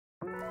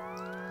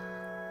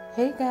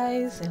Hey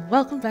guys, and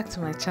welcome back to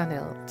my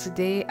channel.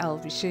 Today I'll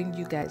be showing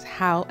you guys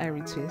how I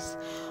retwist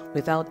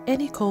without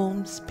any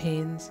combs,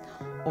 pins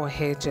or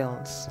hair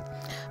gels.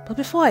 But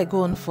before I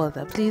go on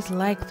further, please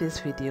like this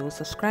video,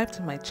 subscribe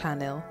to my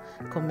channel,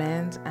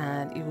 comment,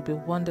 and it would be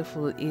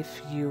wonderful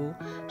if you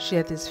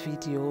share this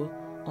video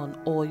on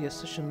all your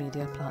social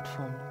media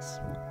platforms.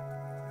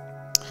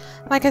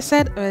 Like I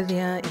said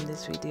earlier in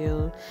this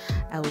video,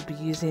 I will be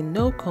using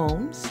no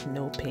combs,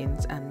 no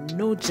pins, and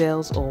no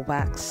gels or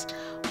wax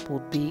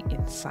will be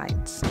in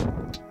sight.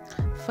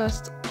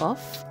 First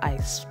off, I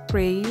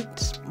sprayed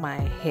my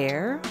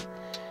hair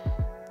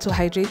to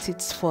hydrate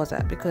it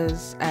further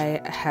because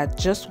I had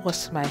just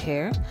washed my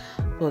hair,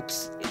 but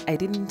I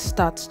didn't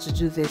start to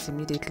do this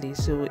immediately,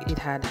 so it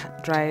had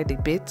dried a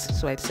bit,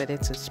 so I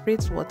decided to spray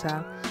it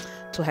water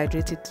to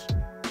hydrate it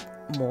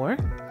more,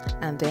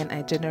 and then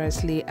I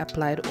generously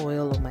applied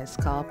oil on my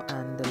scalp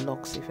and the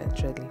locks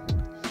eventually.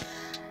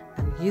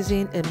 I'm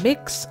using a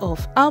mix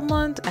of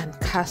almond and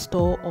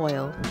castor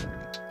oil.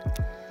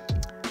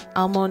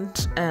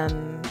 Almond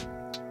and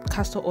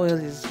castor oil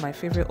is my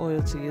favorite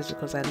oil to use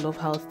because I love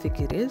how thick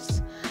it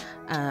is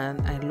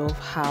and I love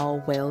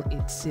how well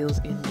it seals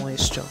in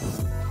moisture.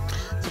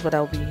 But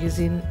I'll be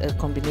using a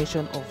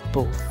combination of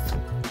both.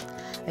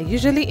 I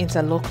usually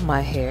interlock my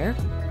hair,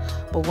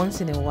 but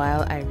once in a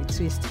while I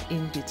retwist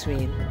in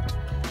between,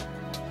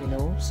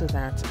 so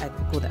that I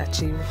could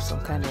achieve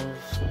some kind of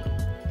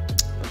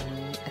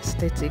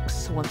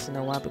aesthetics once in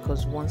a while,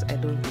 because once I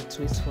don't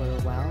retwist for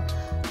a while,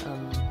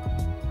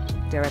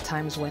 there are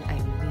times when I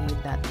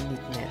need that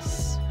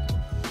neatness.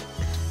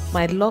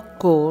 My lock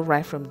goal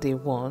right from day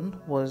one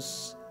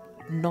was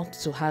not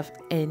to have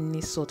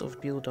any sort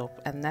of build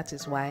up, and that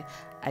is why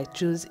I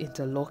chose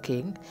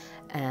interlocking.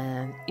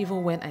 And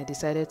even when I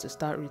decided to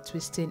start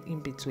retwisting in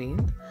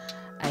between,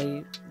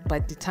 by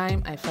the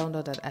time I found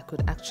out that I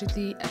could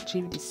actually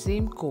achieve the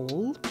same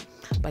goal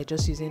by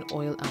just using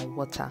oil and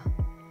water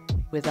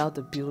without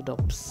the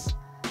build-ups,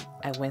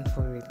 I went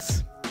for it.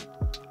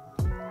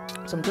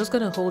 So I'm just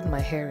going to hold my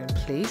hair in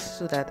place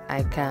so that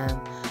I can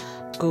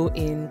go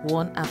in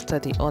one after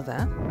the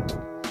other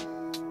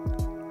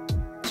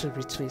to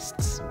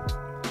retwist.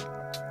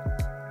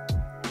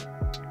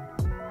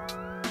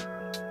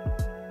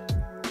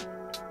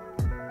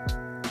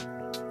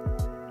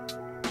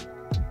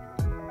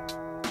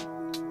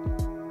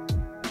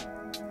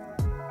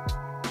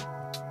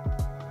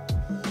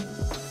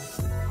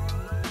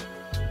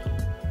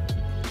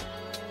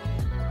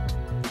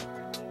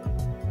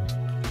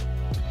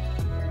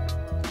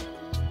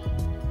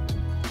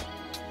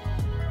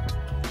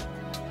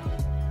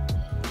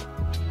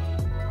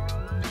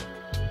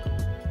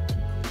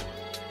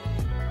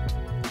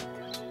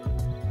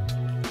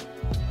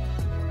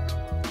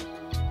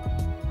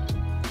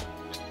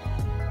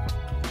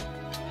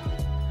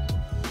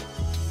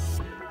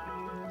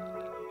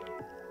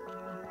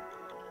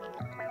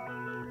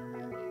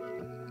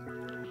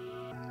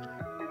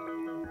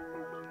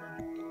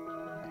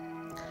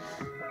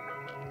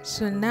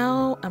 So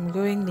now I'm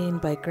going in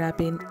by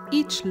grabbing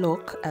each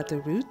lock at the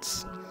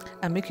roots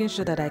and making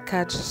sure that I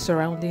catch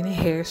surrounding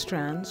hair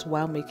strands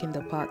while making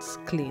the parts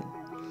clean.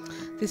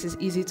 This is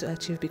easy to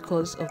achieve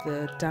because of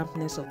the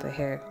dampness of the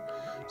hair.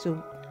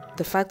 So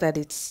the fact that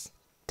it's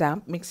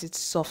damp makes it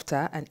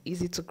softer and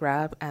easy to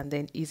grab and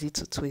then easy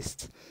to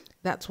twist.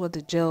 That's what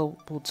the gel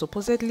would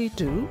supposedly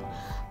do,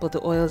 but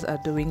the oils are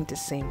doing the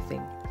same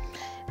thing.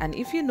 And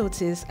if you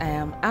notice, I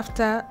am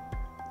after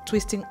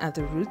twisting at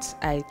the roots,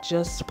 I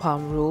just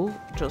palm roll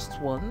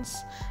just once,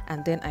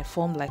 and then I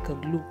form like a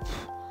loop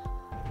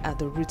at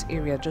the root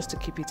area just to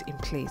keep it in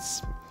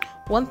place.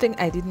 One thing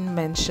I didn't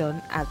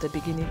mention at the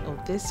beginning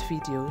of this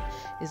video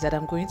is that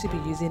I'm going to be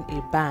using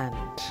a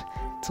band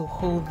to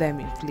hold them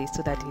in place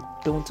so that they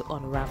don't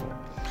unravel.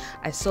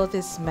 I saw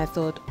this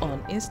method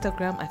on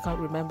Instagram. I can't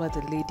remember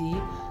the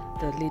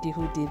lady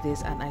who did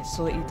this, and I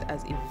saw it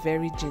as a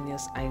very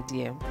genius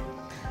idea.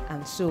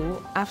 And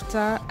so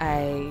after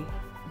I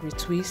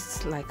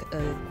retwist like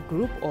a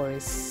group or a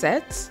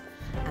set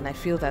and I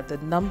feel that the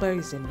number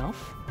is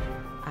enough,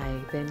 I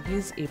then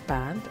use a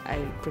band. I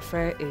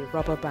prefer a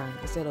rubber band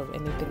instead of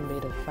anything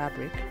made of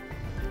fabric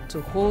to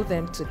hold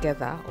them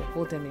together or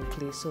hold them in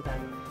place so that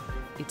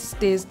it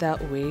stays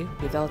that way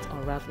without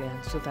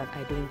unraveling, so that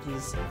I don't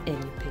use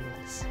any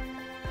pins.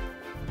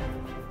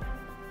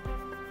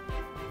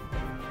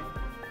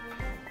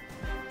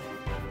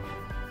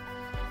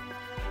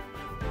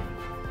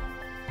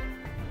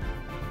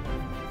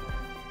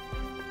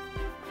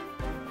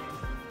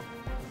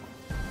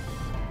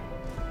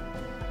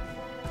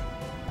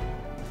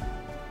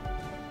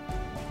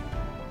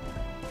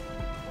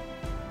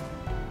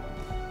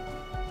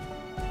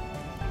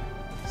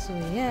 So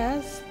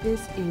yes,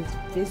 this is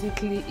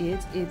basically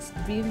it. It's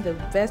been the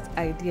best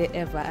idea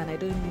ever and I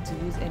don't need to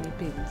use any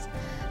pins.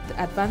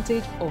 The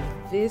advantage of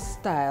this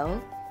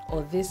style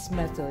or this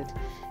method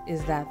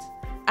is that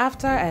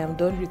after I am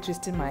done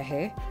retwisting my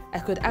hair, I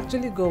could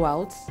actually go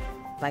out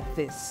like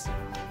this.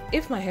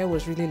 If my hair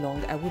was really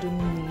long, I wouldn't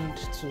need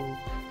to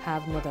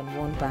have more than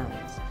one band.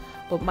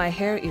 but my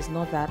hair is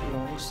not that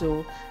long,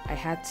 so I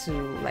had to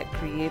like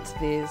create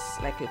this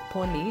like a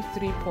pony,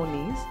 3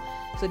 ponies.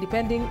 So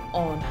depending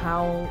on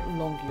how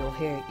long your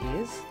hair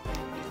is,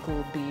 it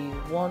could be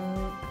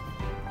 1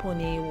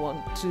 pony,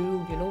 1,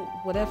 2, you know,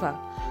 whatever,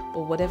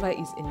 but whatever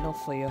is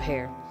enough for your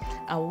hair.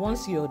 And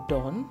once you're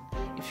done,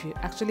 if you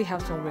actually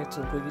have somewhere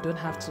to go, you don't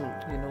have to,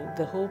 you know,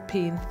 the whole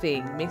pin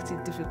thing makes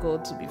it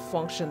difficult to be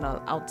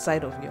functional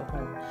outside of your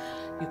home.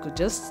 You could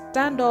just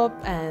stand up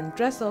and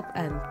dress up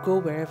and go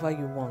wherever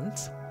you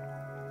want.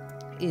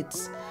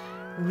 It's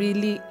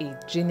really a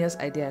genius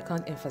idea. I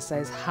can't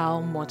emphasize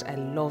how much I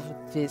love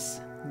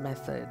this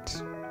method.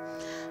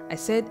 I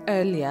said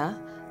earlier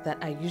that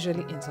I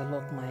usually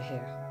interlock my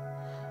hair,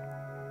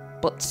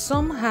 but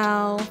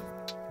somehow,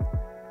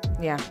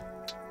 yeah,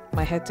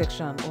 my hair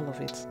texture and all of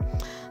it.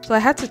 So I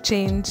had to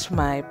change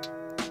my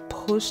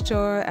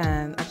posture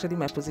and actually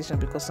my position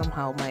because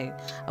somehow I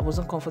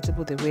wasn't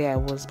comfortable the way I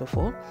was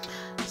before.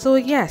 So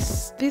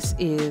yes, this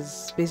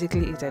is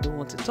basically it. I don't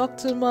want to talk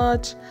too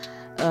much.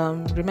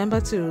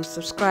 Remember to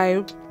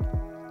subscribe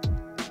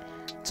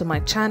to my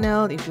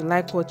channel if you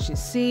like what you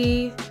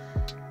see.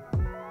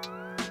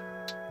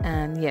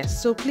 And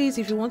yes, so please,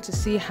 if you want to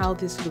see how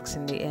this looks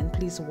in the end,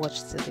 please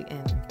watch till the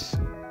end.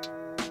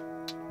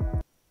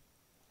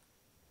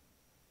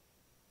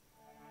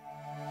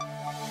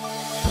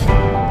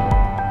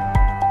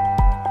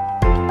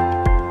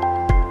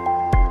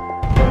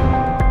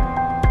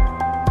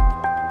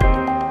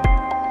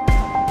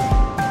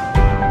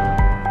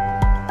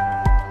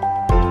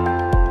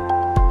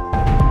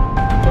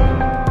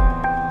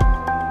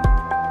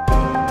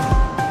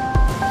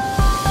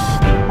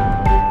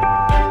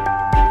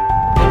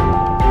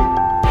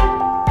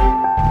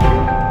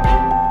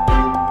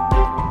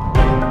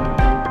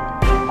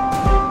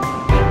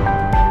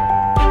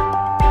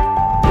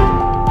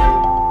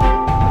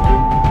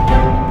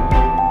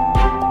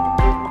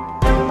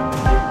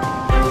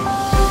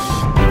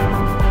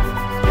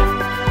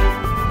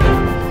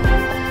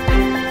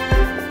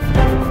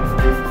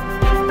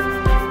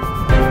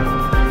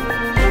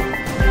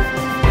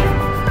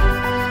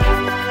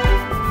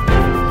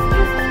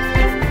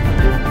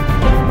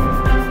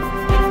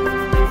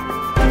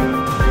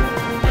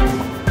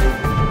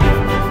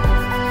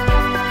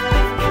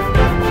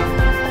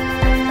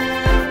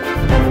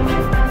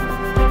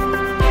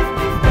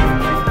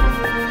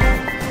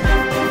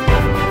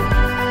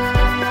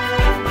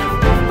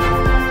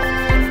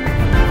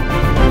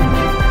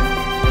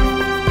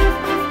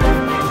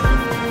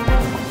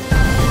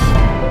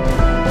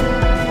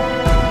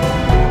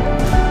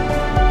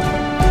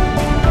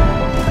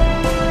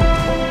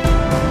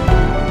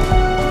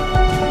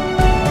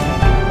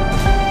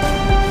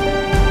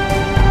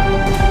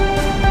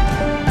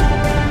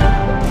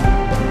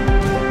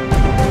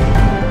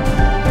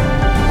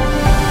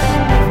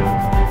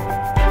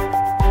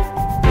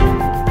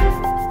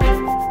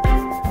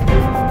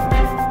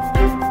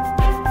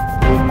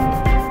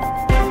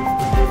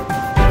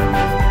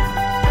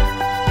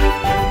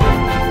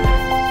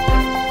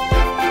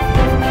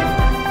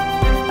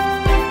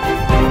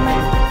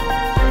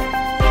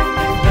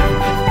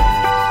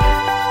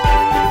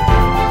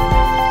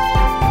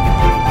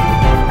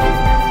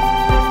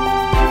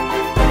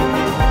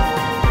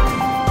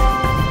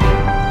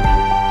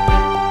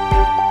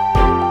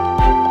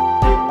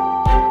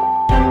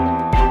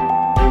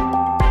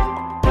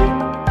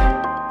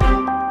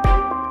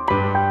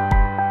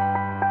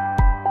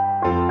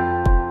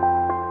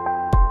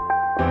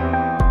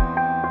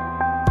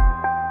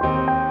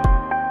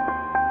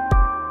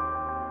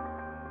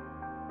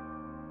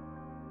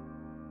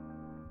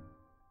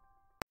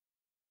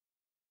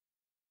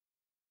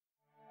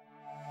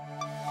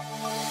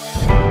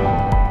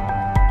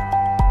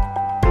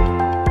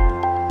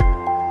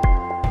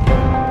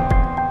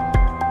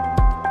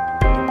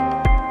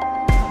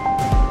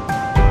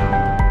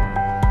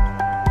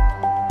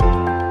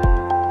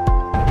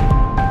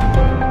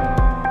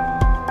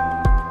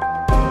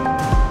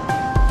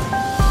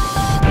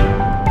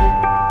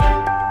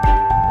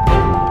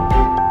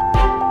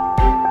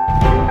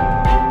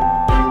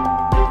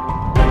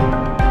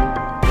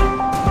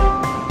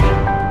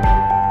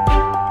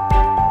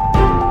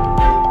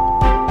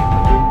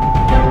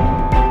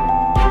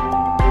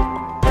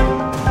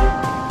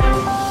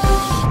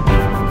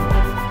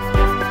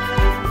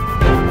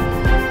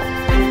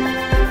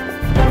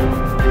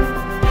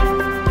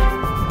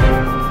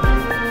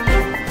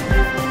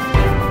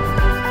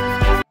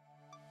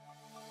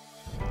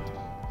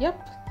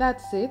 Yep,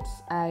 that's it.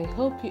 I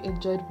hope you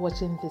enjoyed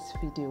watching this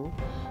video.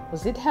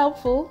 Was it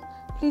helpful?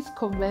 Please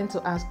comment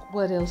to ask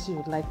what else you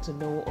would like to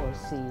know or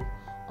see.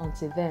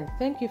 Until then,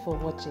 thank you for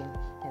watching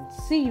and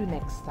see you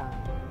next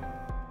time.